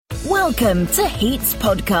Welcome to Heat's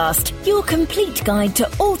podcast, your complete guide to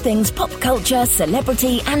all things pop culture,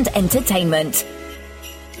 celebrity and entertainment.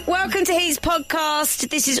 Welcome to Heat's podcast.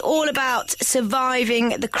 This is all about surviving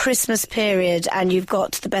the Christmas period, and you've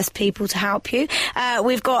got the best people to help you.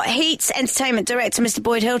 We've got Heat's entertainment director, Mr.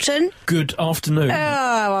 Boyd Hilton. Good afternoon. Oh,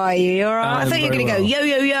 how are you? You all right? I thought you were going to go yo,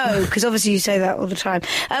 yo, yo, because obviously you say that all the time.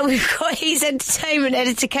 We've got Heat's entertainment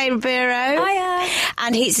editor, Kate Ribeiro. Hiya.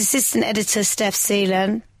 And Heat's assistant editor, Steph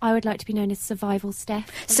Seelan. I would like to be known as Survival Steph.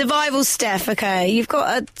 Survival Steph, okay. You've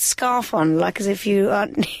got a scarf on, like as if you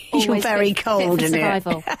aren't. You're very cold in it.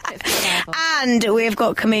 And we've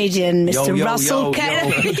got comedian Mr. Russell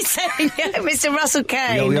Kane. Mr. Russell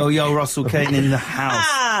Kane. Yo, Russell Kane in the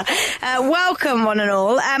house. Welcome, one and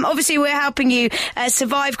all. Obviously, we're helping you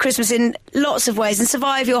survive Christmas in lots of ways and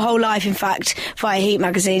survive your whole life, in fact, via Heat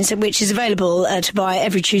magazine, which is available to buy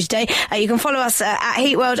every Tuesday. You can follow us at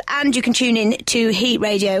Heat World, and you can tune in to Heat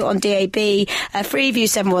Radio on DAB, Freeview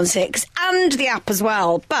 716, and the app as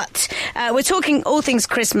well. But we're talking all things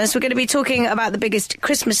Christmas. We're going to be talking about the biggest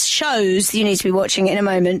Christmas shows that you need to be watching in a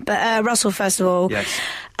moment. But Russell, first of all, yes.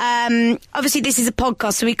 Obviously this is a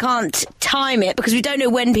podcast, so we can't time it because we don't know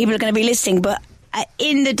when people are going to be listening. But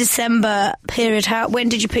in the December period, when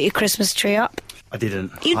did you put your Christmas tree up? I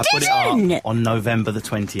didn't. You I put didn't? it up on November the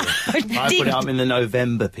 20th. I put it up in the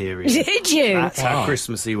November period. Did you? That's how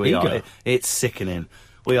Christmassy we are. It's sickening.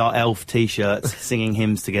 We are elf T-shirts, singing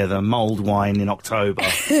hymns together, mulled wine in October.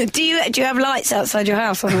 Do you have lights outside your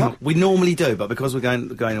house or not? We normally do, but because we're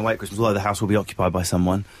going away at Christmas, although the house will be occupied by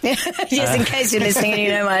someone. Just in case you're listening and you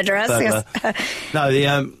know my address.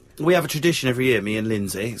 We have a tradition every year, me and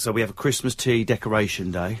Lindsay. So we have a Christmas tree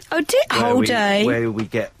decoration day. Oh, whole day? Where we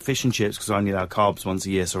get fish and chips, because I only allow carbs once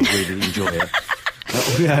a year, so I really enjoy it.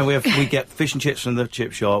 We get fish and chips from the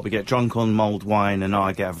chip shop, we get drunk on mulled wine, and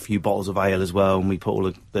I get a few bottles of ale as well, and we put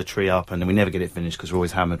all the tree up, and then we never get it finished because we're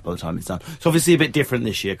always hammered by the time it's done. It's obviously a bit different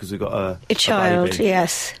this year because we've got a child, baby.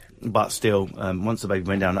 yes. But still, once the baby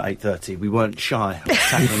went down at 8:30, we weren't shy of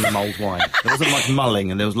tackling the mulled wine. There wasn't much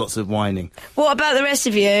mulling, and there was lots of whining. What about the rest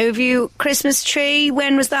of you? Have you Christmas tree?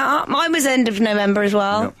 When was that up? Mine was end of November as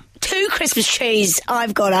well. Yep. 2 Christmas trees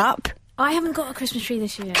I've got up. I haven't got a Christmas tree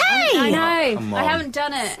this year. Hey! I know. Come on. I haven't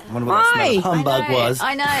done it. I wonder what that smell of humbug was.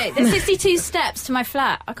 I know. There's 62 steps to my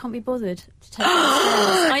flat. I can't be bothered to take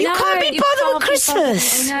I You know. can't be bothered with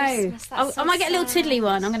Christmas. I know. I might get a little tiddly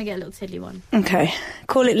one. I'm going to get a little tiddly one. Okay.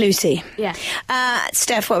 Call it Lucy. Yeah.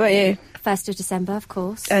 Steph, what about you? 1st of December, of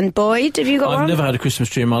course. And Boyd, have you got one? I've never had a Christmas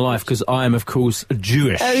tree in my life because I am, of course,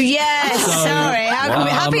 Jewish. Oh, yes. Sorry.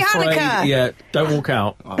 Happy Hanukkah. Yeah, don't walk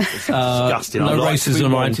out. It's disgusting. No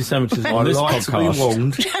racism or anti-Semitism on this podcast.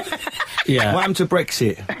 Warned. Yeah. What happened to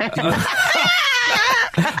Brexit?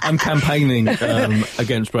 I'm campaigning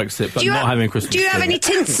against Brexit, but not having a Christmas tree. Do you have any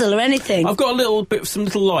tinsel or anything? I've got some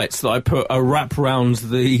little lights that I put wrap around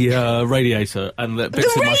the radiator and that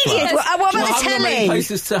bits in my flat. What about the telly?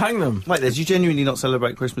 Places to hang them. Wait, did you genuinely not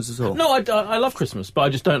celebrate Christmas at all? No, I love Christmas, but I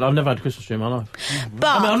just don't. I've never had a Christmas tree in my life. But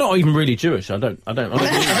I mean, I'm not even really Jewish. I don't believe it.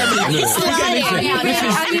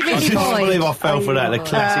 I believe I fell for that. The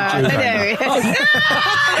classic Jew.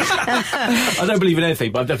 I don't believe in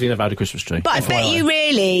anything, but I've definitely never had a Christmas tree. I bet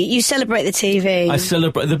you celebrate the TV. I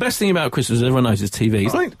celebrate. The best thing about Christmas, everyone knows, is TV.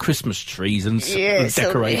 It's like Christmas trees and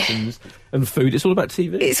decorations and food. It's all about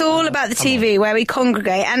TV. It's all about the TV where we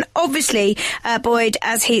congregate. And obviously, Boyd,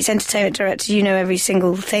 as Heat's entertainment director, you know every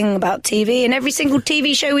single thing about TV and every single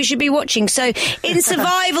TV show we should be watching. So in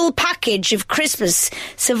survival package of Christmas,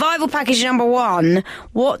 survival package number 1,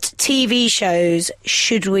 what TV shows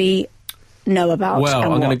should we know about?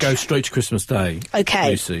 Well, I'm going to go straight to Christmas Day. Okay.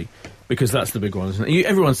 Lucy. Because that's the big one, isn't it?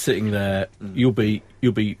 Everyone's sitting there. You'll be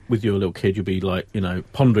with your little kid. You'll be like,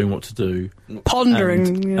 pondering what to do.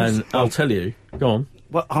 Pondering. And I'll tell you. Go on.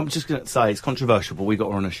 Well, I'm just going to say it's controversial, but we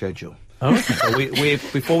got her on a schedule. Oh. So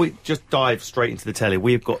before we just dive straight into the telly,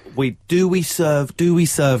 do we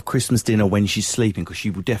serve Christmas dinner when she's sleeping? Because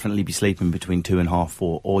she will definitely be sleeping between 2 and half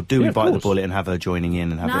 4. Or do we bite the bullet and have her joining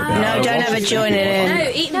in and have her? No, don't have her joining in.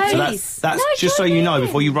 No, eat those. So that's just so you know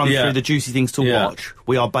before you run through the juicy things to watch.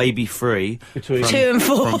 We are baby free between 2 and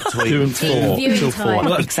 4. Between 2 and 4 till 4.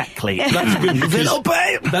 Well, Exactly. That's good. Little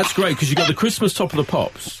babe. That's great because you got the Christmas Top of the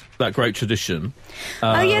Pops. That great tradition.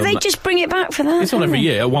 They just bring it back for that. It's on every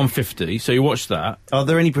year at 1:50, so you watch that. Are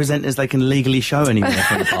there any presenters they can legally show anymore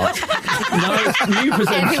from the past? No, new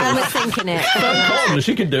presenter. Everyone was thinking it. Fun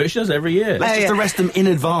she can do it. She does it every year. Let's just arrest them in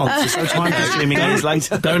advance. So time consuming years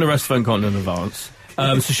later. Don't arrest Fun Con in advance.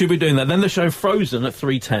 So she'll be doing that. Then the show Frozen at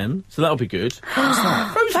 3:10, so that'll be good.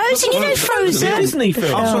 Frozen, you know Frozen? The Disney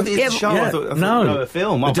film. I thought it's a show. I thought a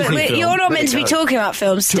film. The Disney film. You're not meant to be talking about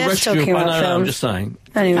films. Steph's talking about films. I'm just saying.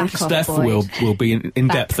 Anyway. Steph will be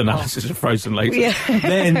in-depth analysis of Frozen later. Yeah.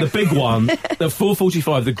 Then the big one, the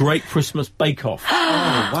 4:45, the Great Christmas Bake Off.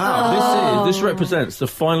 Oh, wow. This represents the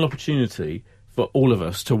final opportunity for all of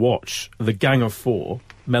us to watch the Gang of Four,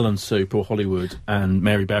 Melon Soup or Hollywood and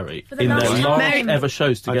Mary Berry in their last ever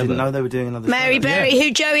shows together. I didn't know they were doing another Mary show. Berry,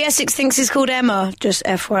 who Joey Essex thinks is called Emma, just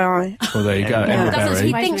FYI. Well, there you go, Emma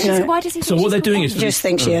Berry. Why does he think So what they're doing is... Just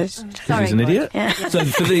thinks she is. Because he's an idiot? Yeah. So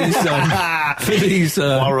for these...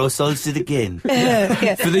 Warrow solves it again.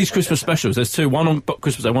 For these Christmas specials, there's two, one on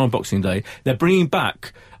Christmas Day, one on Boxing Day. They're bringing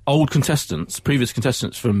back old contestants, previous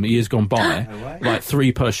contestants from years gone by, like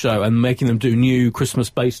 3 per show, and making them do new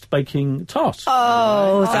Christmas-based baking tasks.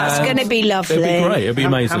 Oh, that's going to be lovely. It'll be great. It'll be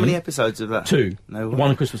amazing. How many episodes of that? 2. No way. One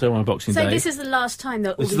on Christmas Day, one on Boxing Day. So this is the last time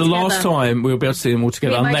that This is the last time we'll be able to see them all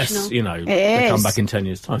together, unless, they come back in 10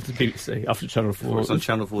 years' time to BBC after Channel 4. It's on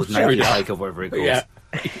Channel 4's Naked Bake Off, whatever it calls. Yeah.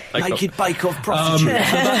 Naked Bake Off prostitute.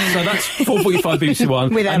 So that's 4:45 BBC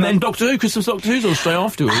One, and then Doctor Who, Christmas Doctor Who's on straight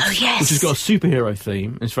afterwards, which has got a superhero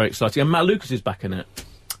theme. It's very exciting, and Matt Lucas is back in it.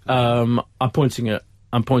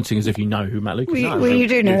 I'm pointing as if you know who Matt Lucas is. Well, you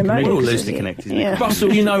do know Matt We're all Lucas. loosely connected. Yeah.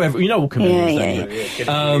 Russell, you know all comedians. Yeah.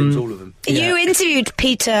 All of them. You interviewed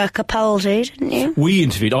Peter Capaldi, didn't you? We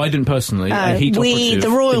interviewed. I didn't personally. Heat Operative the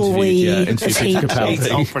royal interviewed, we, interviewed as Peter he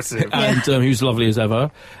Capaldi. And he was lovely as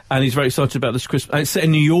ever. And he's very excited about this Christmas. And it's set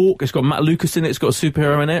in New York. It's got Matt Lucas in it. It's got a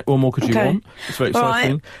superhero in it. What more could you want? It's very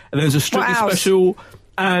exciting. Right. And there's a Strictly Special.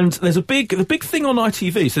 And there's the big thing on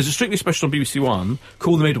ITV. So there's a Strictly Special on BBC One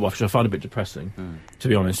called The Midwife, which I find a bit depressing, to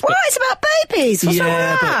be honest. What? It's about babies. What's wrong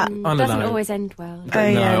with that? I don't doesn't know. always end well.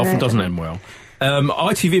 Often doesn't end well.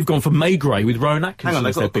 ITV have gone for May Gray with Rowan Atkinson. Hang on,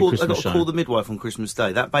 as they've their got big Christmas to show. call the midwife on Christmas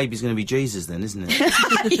Day. That baby's going to be Jesus then, isn't it?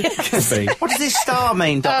 Could be. What does this star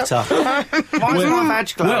mean, Doctor? Why is my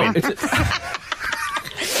badge glowing?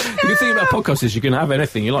 The good thing about podcasts is you can have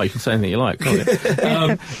anything you like. You can say anything you like, can't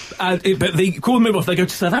you? But they call the midwife, they go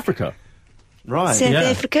to South Africa. Right. South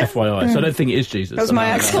Africa? FYI. So I don't think it is Jesus. That was my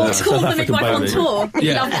accent. Call the midwife on tour.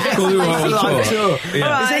 Yeah. Call the midwife on tour.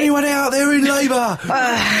 Yeah. Is anyone out there in labour? So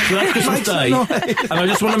that's Christmas Day. And I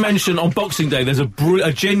just want to mention, on Boxing Day, there's a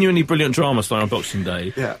genuinely brilliant drama starting on Boxing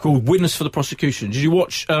Day called Witness for the Prosecution. Did you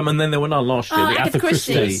watch And Then There Were None last year? The Agatha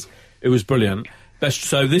Christie. It was brilliant.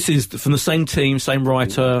 So this is from the same team, same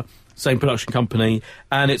writer, same production company,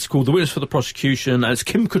 and it's called The Witness for the Prosecution, and it's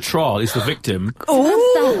Kim Cattrall is the victim.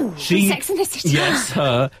 Oh, Sex and the City. Yes,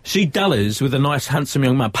 her. She dallies with a nice, handsome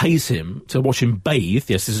young man, pays him to watch him bathe.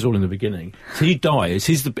 Yes, this is all in the beginning. So he dies.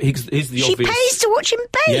 He's the she obvious... pays to watch him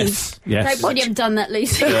bathe? Yes. Don't pretend you haven't done that,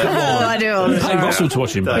 Lucy. I do all the Pay time. Russell to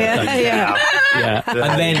watch him bathe. Yeah.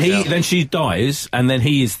 And then she dies, and then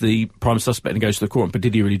he is the prime suspect and goes to the court. But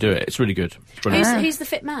did he really do it? It's really good. It's brilliant. Who's the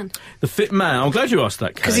fit man? The fit man. I'm glad you asked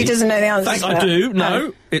that, Kate. Because he doesn't know the answer. I do.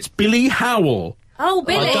 No, it's Billy Howell. Oh,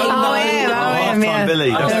 Billy. I don't know. Half-time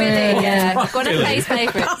Billy. Oh, Billy, yeah. One of Billy. his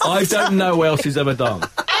favourites. I don't know what else he's ever done.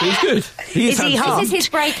 But he's good. Is he handsome. hot? This is his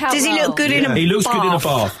breakout Does he role. look good in a bath? He looks good in a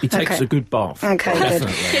bath. He takes a good bath. Okay, good.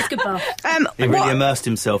 Definitely. It's good bath. He really immersed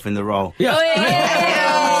himself in the role. Yeah.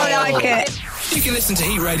 I like it. You can listen to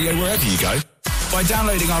Heat Radio wherever you go by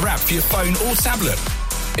downloading our app for your phone or tablet.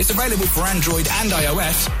 It's available for Android and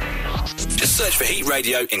iOS. Just search for Heat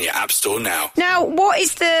Radio in your app store now. Now, what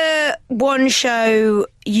is the one show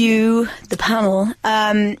you, the panel,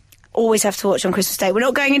 always have to watch on Christmas Day? We're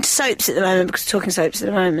not going into soaps at the moment because we're talking soaps at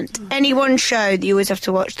the moment. Any one show that you always have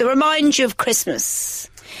to watch that reminds you of Christmas?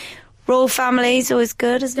 Royal Family's always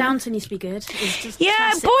good, isn't it? Downton used to be good.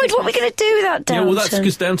 Yeah, Boyd, what are we going to do without Downton? Yeah, well, that's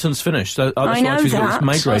because Downton's finished. So, I know that.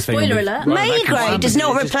 May Gray thing. Spoiler alert. May Gray does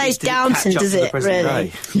not replace Downton, does it,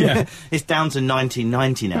 really? Yeah. It's down to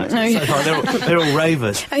 1990 now. They're all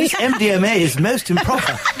ravers. MDMA is most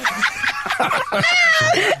improper.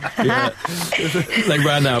 They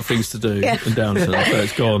ran out of things to do in Downton, so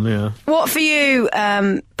it's gone, yeah. What for you,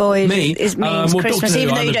 Boyd, means Christmas, Doctor even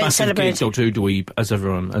Who, though you don't celebrate? Doctor Who dweeb, as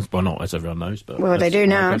everyone, not as everyone knows, but well, they do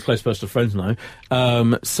now. Close personal friends know.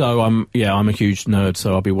 So I'm a huge nerd.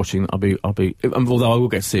 So I'll be watching. I'll be. Although I will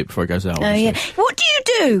get to see it before it goes out. Oh yeah. What do you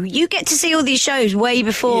do? You get to see all these shows way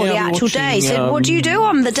before the actual day. So what do you do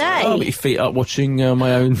on the day? I'll be feet up watching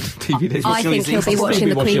my own DVDs. I think he'll be watching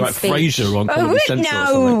the Queen's like speech. Frasier on Comedy Central or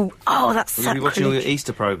something. Oh, that's We'll be watching all your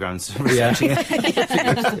Easter programmes. Yeah.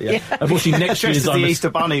 I'm watching next year's the Easter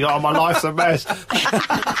Bunny. Oh, my life's a mess.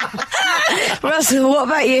 Russell, what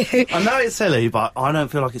about you? I know it's silly, but I don't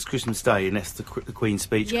feel like it's Christmas Day unless the Queen's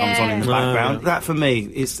speech comes on in the background. That, for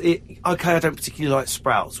me, okay, I don't particularly like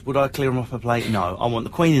sprouts. Would I clear them off my plate? No. I want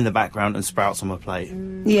the Queen in the background and sprouts on my plate.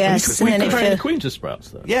 Yes. We compare the Queen to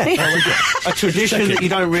sprouts, though. Yeah. A tradition that you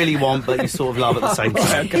don't really want, but you sort of love at the same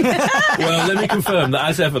time. Well, let me confirm that,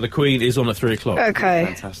 as ever, the Queen is on at 3 o'clock. Okay.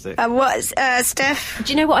 Fantastic. Steph?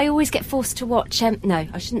 Do you know what I always get forced to watch? No,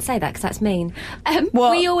 I shouldn't say that because that's mean.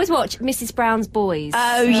 What? We always watch Mrs. Brown's Boys.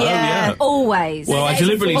 Oh, yeah. Always. Well, I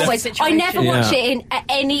deliberately always. left... I never watch it at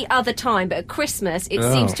any other time, but at Christmas it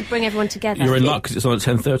seems to bring everyone together. You're in luck because it's on at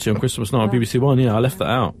 10:30 on Christmas night on BBC One. Yeah, I left that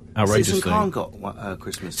out. Outrageously. Citizen Khan got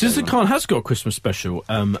Christmas. Citizen Khan has got a Christmas special.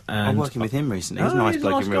 And I'm working with him recently. He's a nice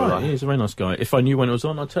bloke in real life. He's a very nice guy. If I knew when it was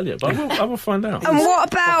on, I'd tell you. But I will find out. And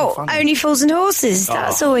what about Only Fools and Horses?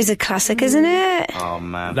 That's always a classic, isn't it? Oh,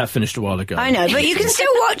 man. That finished a while ago. I know, but you can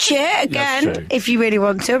still watch it again if you really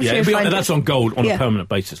want to. That's on Gold on a permanent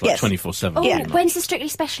basis, like 24/7. Oh, when's the Strictly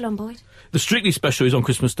Special on, Boyd? The Strictly Special is on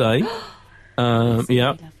Christmas Day.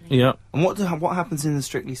 Yeah. And what happens in the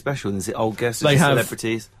Strictly Special? Is it old guests?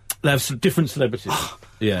 Celebrities? They have some different celebrities.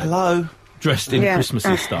 Hello. Dressed in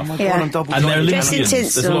Christmassy stuff. Oh my God, I'm double and they're Olympians.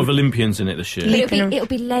 There's a lot of Olympians in it this year. It'll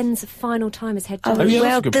be Len's final time as head judge.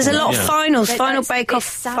 There's a lot of finals. Final Bake Off,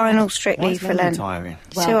 final Strictly for Len. Retiring?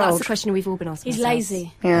 Well, that's the question we've all been asking. He's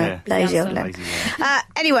lazy. Yeah, lazy old Len.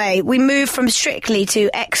 Anyway, we move from Strictly to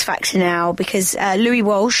X Factor now because Louis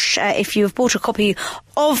Walsh, if you have bought a copy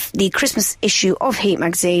of the Christmas issue of Heat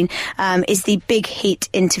magazine, is the Big Heat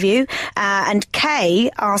interview. And Kay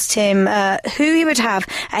asked him who he would have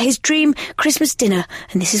at his dream Christmas dinner,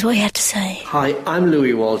 and this is what he had to say. Hi, I'm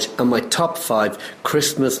Louis Walsh, and my top 5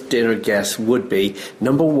 Christmas dinner guests would be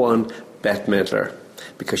number 1, Bette Midler,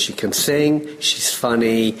 because she can sing, she's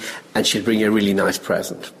funny, and she'll bring you a really nice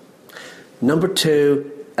present. Number 2,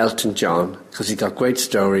 Elton John, because he's got great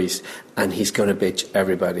stories, and he's going to bitch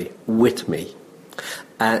everybody with me.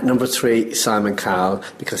 Number 3, Simon Cowell,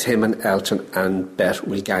 because him and Elton and Bette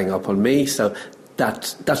will gang up on me, so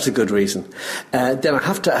that's a good reason. Then I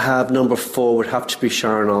have to have number 4 would have to be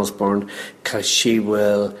Sharon Osbourne, because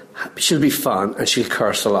she'll be fun and she'll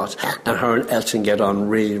curse a lot, and her and Elton get on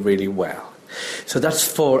really, really well. So that's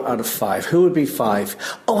 4 out of 5. Who would be 5?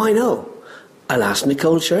 Oh, I know. I'll ask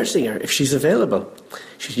Nicole Scherzinger if she's available.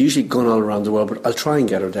 She's usually gone all around the world, but I'll try and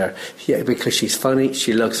get her there. Yeah, because she's funny,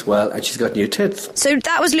 she looks well, and she's got new tits. So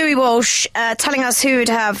that was Louis Walsh telling us who would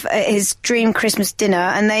have his dream Christmas dinner,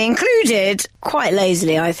 and they included, quite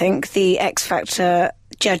lazily, I think, the X Factor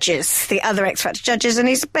judges, the other X Factor judges, and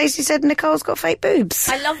he's basically said Nicole's got fake boobs.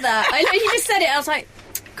 I love that. I know, you just said it, I was like,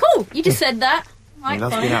 cool, you just said that. He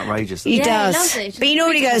loves being outrageous. He does. He loves it. But he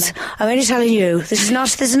normally goes, I'm only telling you, this is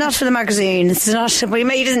not for the magazine. This is not, but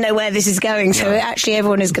he doesn't know where this is going, so actually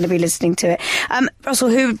everyone is going to be listening to it. Russell,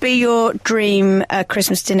 who would be your dream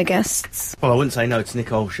Christmas dinner guests? Well, I wouldn't say no to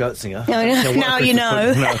Nicole Scherzinger. Now you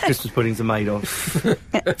know. No, Christmas puddings are made of.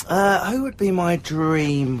 Who would be my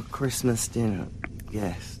dream Christmas dinner?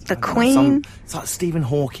 Yes. The Queen? It's like Stephen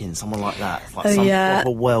Hawking, someone like that. Like some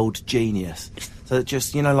proper world genius. So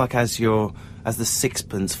just, like as the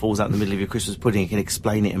sixpence falls out in the middle of your Christmas pudding, you can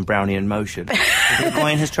explain it in Brownian motion. The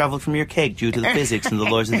coin has travelled from your keg due to the physics and the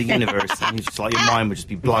laws of the universe. And you just your mind would just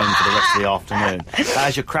be blown for the rest of the afternoon.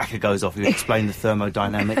 As your cracker goes off, you explain the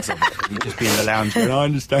thermodynamics of it. You'd just be in the lounge going, I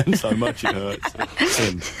understand so much it hurts.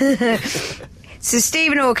 So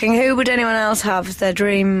Stephen Hawking, who would anyone else have as their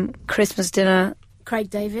dream Christmas dinner?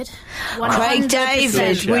 Craig David. Craig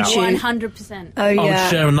David, would you? 100%. Oh, yeah. I would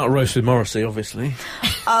share a nut roast with Morrissey, obviously.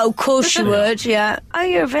 Oh, of course you would, yeah. Oh,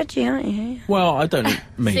 you're a veggie, aren't you? Well, I don't eat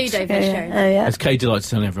meat. Pseudo-vegetarian. Oh, yeah. As Katie likes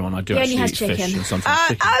to tell everyone, I do He actually only eat has chicken. fish and sometimes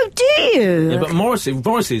chicken. Oh, do you? Yeah, but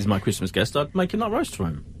Morrissey is my Christmas guest. I'd make a nut roast for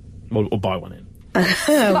him. Or buy one in. But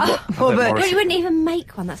you wouldn't even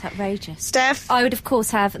make one. That's outrageous. Steph? I would, of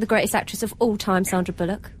course, have the greatest actress of all time, Sandra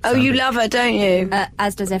Bullock. Oh, you love her, don't you?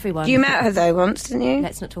 As does everyone. You met her, though, once, didn't you?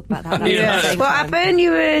 Let's not talk about that. What happened?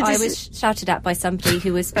 I was shouted at by somebody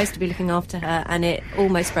who was supposed to be looking after her, and it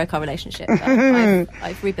almost broke our relationship. But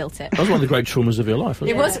I've rebuilt it. That was one of the great traumas of your life, wasn't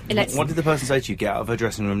it? It was. What did the person say to you? Get out of her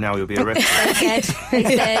dressing room now, you'll be arrested. They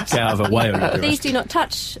said, Get out of her way, or you'll be please arrested. do not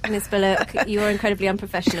touch Miss Bullock. You are incredibly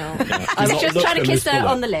unprofessional. Yeah. I was Not just look trying to at kiss Miss her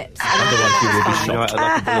Bullock. on the lips. Otherwise, you will be shot.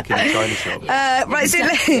 I like the look in the China shop. Right, so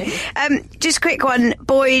just a quick one.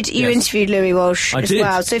 Boyd, you interviewed Louis Walsh as did.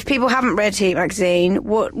 well. So if people haven't read Heat magazine,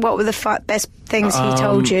 what were the best things he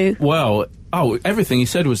told you? Well, everything he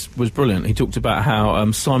said was brilliant. He talked about how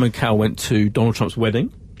Simon Cowell went to Donald Trump's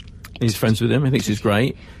wedding. He's friends with him. He thinks he's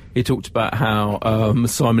great. He talked about how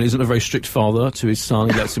Simon isn't a very strict father to his son.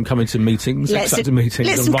 He lets him come into meetings, accepted meetings.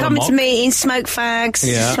 Lets him come into meetings, smoke fags.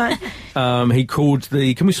 Yeah. He called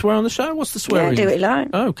the... Can we swear on the show? What's the swearing? Yeah, do it like.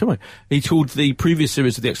 Oh, come on. He called the previous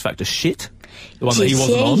series of The X Factor shit. The one that he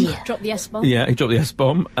wasn't on. Dropped the S-bomb. Yeah, he dropped the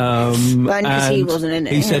S-bomb. Because he wasn't in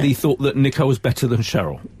it. He said he thought that Nicole was better than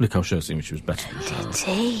Cheryl. Nicole Scherzinger, she was better than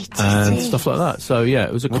Cheryl. And stuff like that. So, yeah,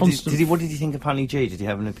 it was a constant... What did he think of Honey G? Did he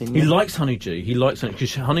have an opinion? He likes Honey G.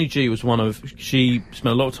 Because Honey G was one of... She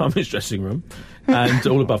spent a lot of time in his dressing room. And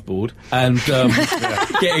all above board. And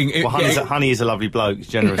Honey is a lovely bloke. He's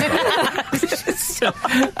generous.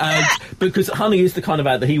 And because Honey is the kind of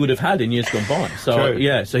ad that he would have had in years gone by. So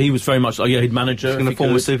yeah, so he was very much like he'd manage her. He's going to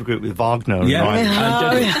form a supergroup with Wagner.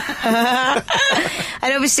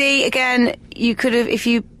 And obviously, again, you could have, if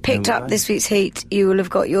you picked up this week's Heat, you will have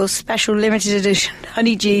got your special limited edition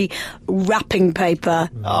Honey G wrapping paper,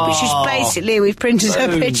 which is basically, we've printed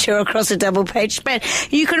a picture across a double-page spread.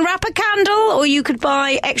 You can wrap a candle, or you could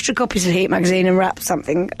buy extra copies of Heat magazine and wrap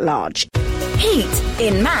something large. Heat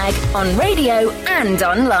in Mag, on radio and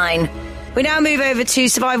online. We now move over to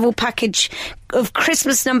survival package of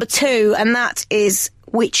Christmas number 2, and that is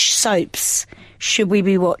which soaps should we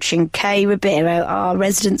be watching? Kay Ribeiro, our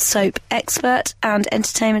resident soap expert and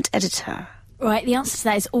entertainment editor. Right, the answer to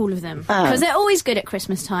that is all of them. Because they're always good at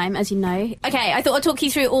Christmas time, as you know. Okay, I thought I'd talk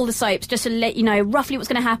you through all the soaps just to let you know roughly what's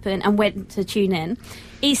going to happen and when to tune in.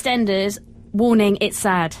 EastEnders, warning, it's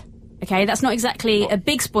sad. Okay, that's not exactly a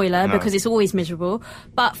big spoiler because it's always miserable.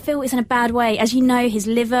 But Phil is in a bad way. As you know, his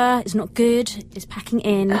liver is not good. It's packing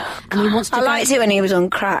in. And he wants to I liked it when he was on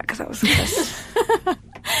crack. That was the best.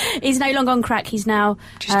 He's no longer on crack. He's now...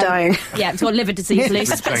 just dying. Yeah, he's got liver disease,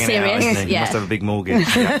 Luce. It's quite serious. He must have a big mortgage.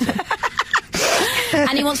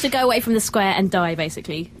 And he wants to go away from the square and die,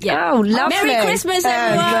 basically. Yeah. Oh, lovely. Merry Christmas,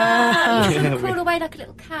 everyone! He's going to crawl away like a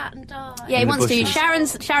little cat and die. Yeah, he wants to.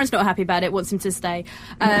 Sharon's not happy about it, wants him to stay.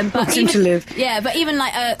 But wants him to live. Yeah, but even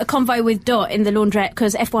like a convo with Dot in the laundrette,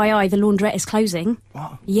 because FYI, the laundrette is closing.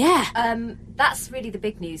 What? Yeah. That's really the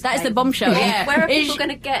big news. That is the bombshell, yeah. Where are people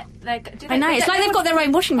going to get their... I know, it's like they've got their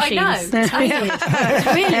own washing machines. I know. It's weird. It's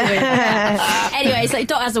really weird. Anyway, so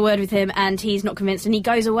Dot has a word with him and he's not convinced and he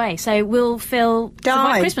goes away. So will Phil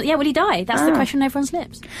survive Christmas? Yeah, will he die? That's the question on everyone's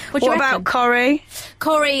lips. What about Corrie?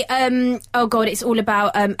 Corrie, oh God, it's all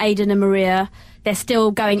about Aidan and Maria. They're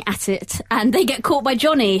still going at it and they get caught by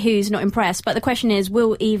Johnny, who's not impressed. But the question is,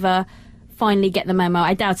 will Eva finally get the memo?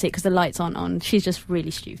 I doubt it because the lights aren't on. She's just really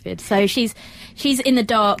stupid. So she's in the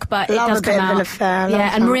dark, but it does come out.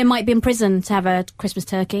 And Maria might be in prison to have a Christmas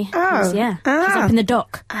turkey. She's up in the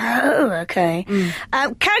dock. Oh, okay.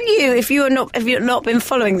 Can you, if you've not been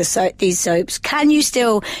following these soaps, can you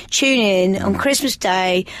still tune in on Christmas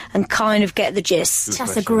Day and kind of get the gist?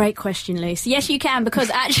 That's a great question, Luce. Yes, you can, because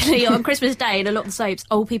actually on Christmas Day in a lot of the soaps,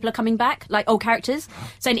 old people are coming back, like old characters.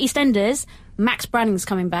 So in EastEnders, Max Branning's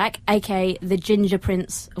coming back, a.k.a. the Ginger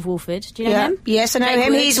Prince of Wolford. Do you know him? Yes, I know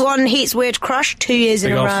him. He's won Heat's Weird Crush 2 years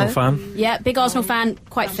in a row. Big Arsenal fan. Yeah, big Arsenal fan,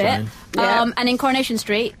 quite fit. And in Coronation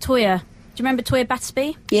Street, Toyah. Do you remember Toyah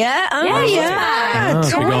Battersby? Yeah. Big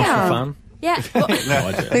Arsenal fan. Yeah. No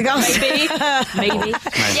idea. Maybe.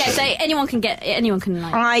 Yeah, so anyone can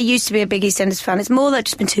like... I used to be a big EastEnders fan. It's more that I've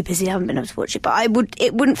just been too busy, I haven't been able to watch it. But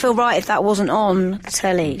it wouldn't feel right if that wasn't on the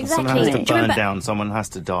telly. Exactly. Someone has to burn down, someone has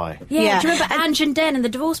to die. Yeah. Do you remember Ange and Den and the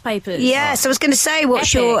Divorce Papers? Yes, I was going to say,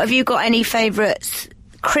 have you got any favourite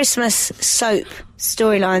Christmas soap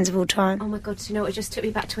storylines of all time? Oh my God, you know, it just took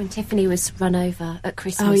me back to when Tiffany was run over at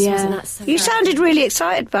Christmas. Wasn't that so You sounded really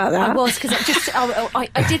excited about that. I was, because I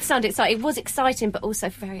did sound excited. It was exciting, but also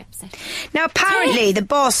very upsetting. Now, apparently, the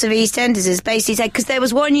boss of EastEnders has basically said, because there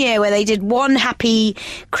was one year where they did one happy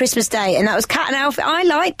Christmas day, and that was Cat and Alfie. I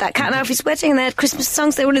liked that, Cat and Alfie's wedding, and they had Christmas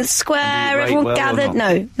songs, they were in the square, everyone gathered.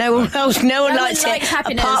 No one liked it,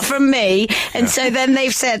 happiness. apart from me. And so then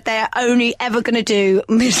they've said they're only ever going to do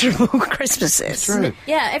miserable Christmases. True.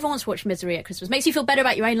 Yeah, everyone wants to watch misery at Christmas. Makes you feel better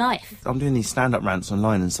about your own life. I'm doing these stand-up rants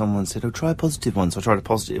online and someone said, try a positive one. So I tried a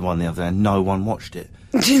positive one the other day and no one watched it.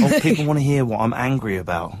 People want to hear what I'm angry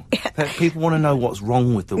about. People want to know what's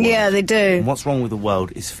wrong with the world. Yeah, they do. And what's wrong with the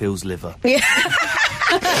world is Phil's liver. Yeah.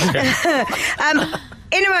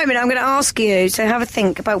 In a moment, I'm going to ask you to have a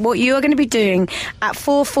think about what you are going to be doing at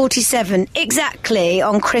 4:47 exactly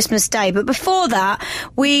on Christmas Day. But before that,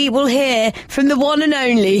 we will hear from the one and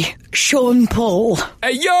only Sean Paul.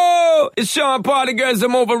 Hey, yo! It's Sean Paul, the girls.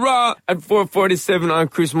 I'm over raw at 4:47 on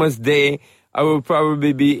Christmas Day. I will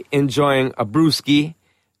probably be enjoying a brewski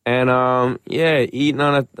and, eating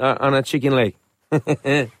on a chicken leg.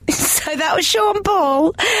 So that was Sean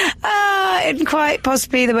Paul. And quite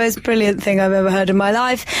possibly the most brilliant thing I've ever heard in my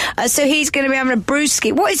life. So he's going to be having a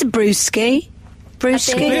brewski. What is a brewski?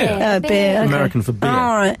 Brewski? Beer. Beer. Okay. American for beer.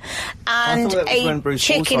 All right. And a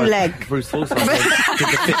chicken leg. Bruce Forsyth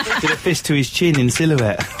did a fist to his chin in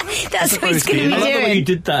silhouette. That's what he's going to be I love the way you doing.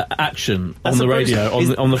 did that action on the radio,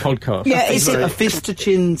 on the podcast. Yeah, it's A fist to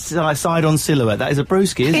chin side on silhouette. That is a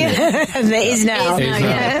brewski, isn't it? It is now.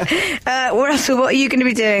 It is now, Russell, what are you going to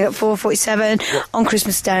be doing at 4:47 on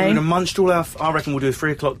Christmas We're Day? going to munch all our... I reckon we'll do a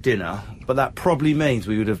 3 o'clock dinner, but that probably means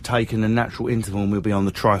we would have taken a natural interval and we'll be on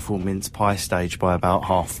the trifle mince pie stage by about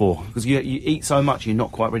 4:30. Because you eat so much, you're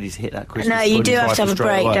not quite ready to hit that Christmas. No, you do have to have a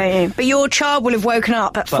break, don't you? But your child will have woken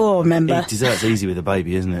up at 4, remember? Dessert's easy with a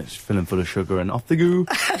baby, isn't it? It's filling full of sugar and off they go.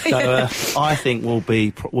 So I think we'll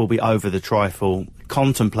be over the trifle,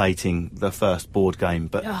 contemplating the first board game,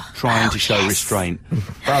 but trying to show restraint.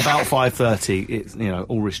 But about 5:30, it's,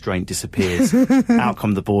 all restraint disappears. Out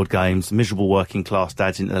come the board games, miserable working class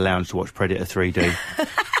dads into the lounge to watch Predator 3D.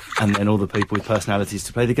 And then all the people with personalities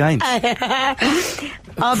to play the games.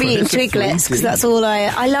 I'll be eating Twiglets, because that's all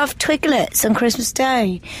I love Twiglets on Christmas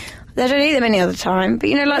Day. They don't eat them any other time, but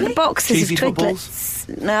like the boxes Cheesy of Twiglets.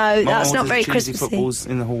 No, that's not very Christmassy. Christmassy. Footballs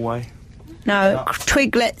in the hallway. No,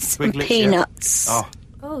 Twiglets and peanuts. Yeah.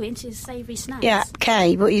 Oh, into the savoury snacks. Yeah,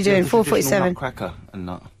 Kay, what are you doing? 4:47. Nutcracker and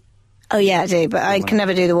nut. Oh yeah, I do, but I can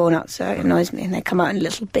never do the walnuts, so it annoys me, and they come out in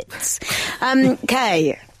little bits.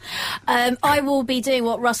 Kay. I will be doing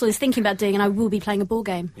what Russell is thinking about doing, and I will be playing a ball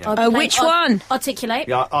game. Yeah. Which one? Articulate.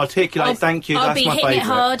 Yeah, Articulate, thank you. I'll That's be my hitting favourite. it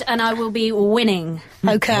hard, and I will be winning.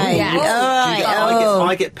 Okay. Yeah. All right.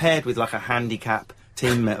 I get paired with like a handicap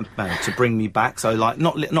team to bring me back. So like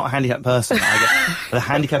not a handicapped person. I get the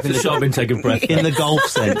handicap in the Sharp intake of breath. in the golf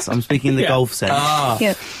sense. I'm speaking in the golf sense.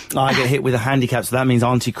 Yeah. I get hit with a handicap, so that means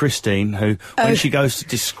Auntie Christine, who when she goes to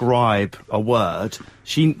describe a word,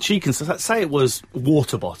 she can say it was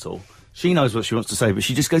water bottle. She knows what she wants to say, but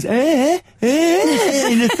she just goes, and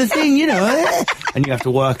it's the thing, and you have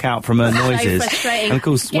to work out from her noises. So frustrating. And of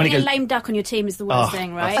course, when it Getting goes, a lame duck on your team is the worst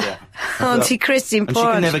thing, right? Auntie Christine, and she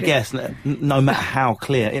can never guess, no matter how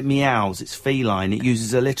clear. It meows, it's feline, it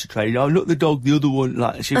uses a litter tray. Oh, not the dog, the other one.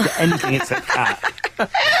 Like, she'll get anything except cat.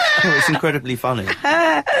 It's incredibly funny.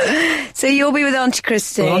 So you'll be with Auntie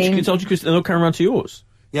Christine. Well, Auntie Christine, and they'll come around to yours.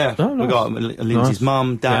 Yeah, Oh, nice. we've got Lindsay's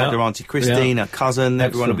mum, dad, her Auntie Christine, her cousin,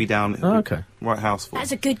 everyone will be down. Okay. Right house full.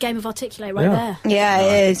 That's a good game of Articulate right there. Yeah,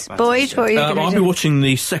 it is. Boyd, what are you going to I'll do? be watching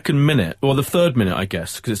the second minute, or the third minute, I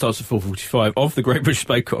guess, because it starts at 4:45 of the Great British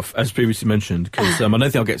Bake Off, as previously mentioned. Because I don't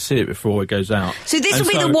think I'll get to see it before it goes out. So this will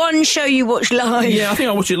be the one show you watch live. Yeah, I think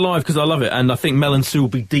I'll watch it live because I love it, and I think Mel and Sue will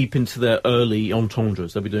be deep into their early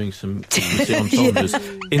entendres. They'll be doing some entendres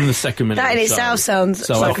in the second minute. That in of the itself show. sounds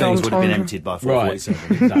So like things an would have been entendre. emptied by Right,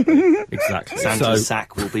 4:47. exactly. Santa's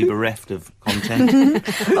sack will be bereft of content.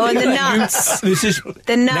 Oh, and the nuts. This is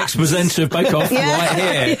The nuts. next presenter of Bake Off right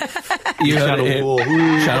here. You heard it here.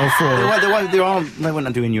 Channel 4. They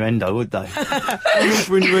wouldn't do innuendo, would they?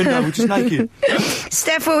 For innuendo, we're just naked.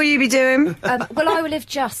 Steph, what will you be doing? Well, I will have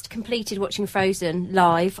just completed watching Frozen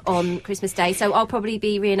live on Christmas Day, so I'll probably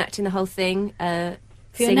be reenacting the whole thing.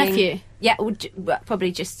 For your nephew? Yeah, well,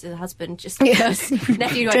 probably just the husband, just because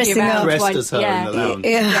nephew won't be Dressing around. up. Dressed as her in the lounge.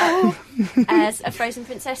 Yeah. As a Frozen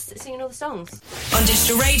princess singing all the songs. On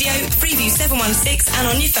digital radio, Freeview 716 and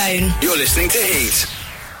on your phone. You're listening to Heat.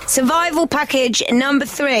 Survival package number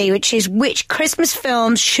 3, which is which Christmas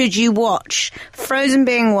films should you watch? Frozen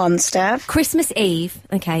being one, Steph. Christmas Eve.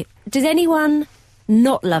 Okay. Does anyone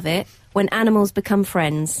not love it when animals become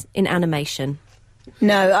friends in animation?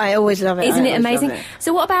 No, I always love it. Isn't I it always amazing? love it.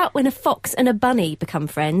 So what about when a fox and a bunny become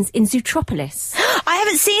friends in Zootropolis? I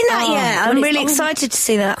haven't seen that Oh, yet. well, I'm it's really on excited to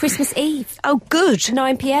see that. Christmas Eve, Oh, good.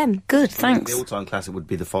 9 p.m. Good, thanks. The all-time classic would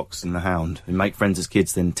be The Fox and the Hound, who make friends as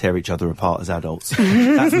kids, then tear each other apart as adults.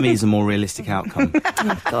 That, for me, is a more realistic outcome.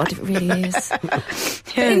 Oh, God, it really is.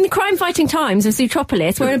 But in the crime-fighting times of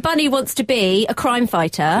Zootropolis, where a bunny wants to be a crime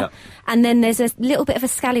fighter, and then there's a little bit of a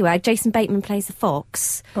scallywag, Jason Bateman plays the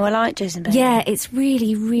fox. Oh, I like Jason Bateman. Yeah, it's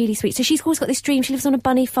really, really sweet. So she's always got this dream. She lives on a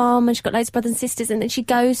bunny farm, and she's got loads of brothers and sisters, and then she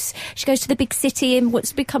goes to the big city and wants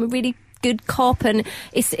to become a really good cop, and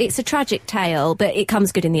it's a tragic tale, but it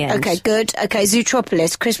comes good in the end. Okay, good. Okay,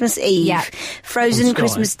 Zootropolis, Christmas Eve. Yeah. Frozen, Sky.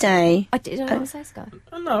 Christmas Day. I did I say Sky?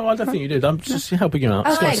 No, I don't think you did. I'm just helping you out.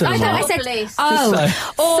 Okay, Sky I Cinema. said. Police. Oh,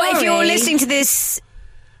 or if Sorry. you're listening to this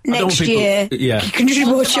next year, you can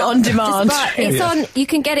just watch it on demand. It's on. You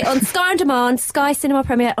can get it on Sky On Demand, Sky Cinema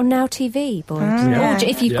Premiere, on Now TV, boys. Or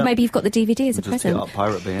if maybe you've got the DVD as a present. Just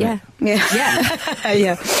Pirate Bay, yeah.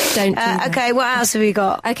 Don't. Okay, what else have we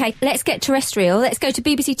got? Okay, let's get terrestrial. Let's go to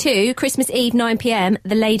BBC 2, Christmas Eve, 9 p.m.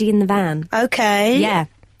 The Lady in the Van. Okay. Yeah.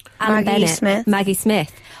 Maggie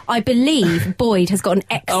Smith. I believe Boyd has got an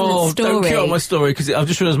excellent story. Don't kill my story, because I've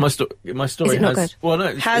just realised my story Is it not good? Well,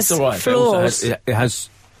 no, it's all right. Flaws.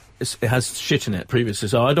 It has shit in it previously,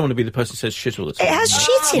 so I don't want to be the person who says shit all the time. It has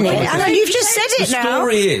shit in it. I know, you've just said it now. The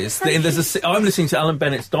story is that I'm listening to Alan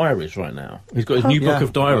Bennett's diaries right now. He's got his new book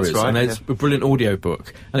of diaries, and it's a brilliant audio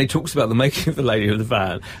book, and he talks about the making of The Lady of the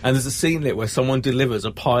Van, and there's a scene in it where someone delivers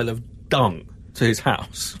a pile of dung to his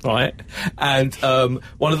house, right? And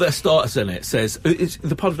one of their starters in it says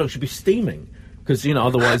the pile of dung should be steaming, because,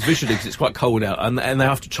 otherwise visually, because it's quite cold out, and they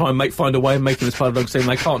have to try and find a way of making this pile of dung steam.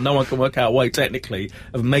 They can't. No one can work out a way, technically,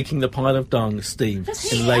 of making the pile of dung steam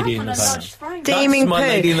in Lady in the Van. Steaming That's my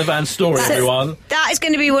Lady in the Van story, everyone. That is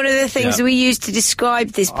going to be one of the things that we use to describe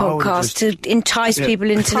this podcast, to entice people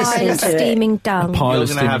into listening to it. Steaming dung. You're going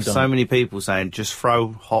to have so many people saying, just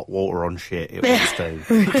throw hot water on shit, it will steam.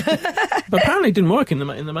 But apparently it didn't work in the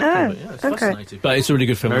making of it. Yeah, it's fascinating. But it's a really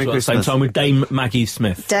good film as well, at the same time, with Dame Maggie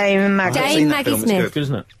Smith. Dame Maggie Smith. Good,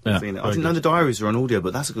 isn't it? Yeah, I didn't know the diaries are on audio,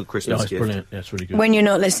 but that's a good Christmas gift. Brilliant. Yeah, it's really good. When you're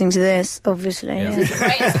not listening to this, obviously.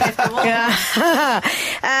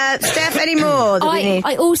 Steph, any more that we need?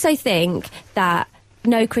 I also think that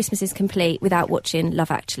no Christmas is complete without watching Love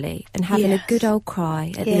Actually and having a good old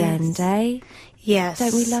cry at the end, eh? Yes.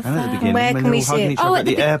 Don't we love that? Where can we see it? At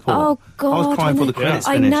the airport. Oh, God. I was crying before the credits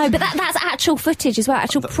finished. I know, but that's actual footage as well,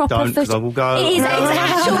 actual proper footage. I will go. It is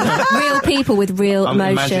actual real people with real emotions.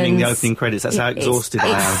 I'm imagining the opening credits. That's how exhausted I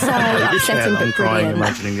am. It's so upsetting, but I'm crying brilliant.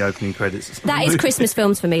 imagining the opening credits. That is Christmas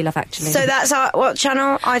films for me, Love Actually. So that's what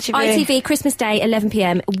channel? ITV? ITV, Christmas Day, 11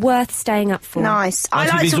 p.m. Worth staying up for. Nice.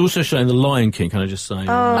 ITV's also showing The Lion King, can I just say?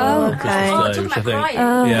 Oh, okay. Which I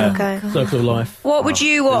think, okay. Circle of Life. What would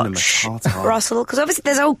you watch, Russell? Because obviously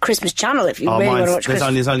there's a whole Christmas channel if you really want to watch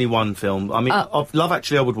Christmas. There's only one film. I mean, Love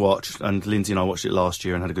Actually I would watch, and Lindsay and I watched it last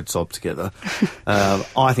year and had a good sob together.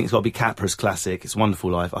 I think it's got to be Capra's classic, It's a Wonderful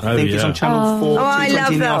Life. I think it's on Channel 4,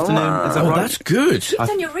 2:20 in the afternoon. Is that right? That's good. You've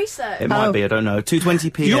done your research. It might be, I don't know.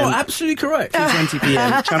 2:20 p.m. You're absolutely correct. 2:20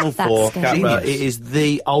 p.m. Channel 4, Capra. Genius. It is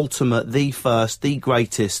the ultimate, the first, the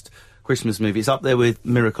greatest Christmas movie. It's up there with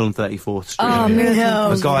Miracle on 34th Street. Oh,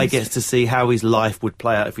 Miracle. A guy gets to see how his life would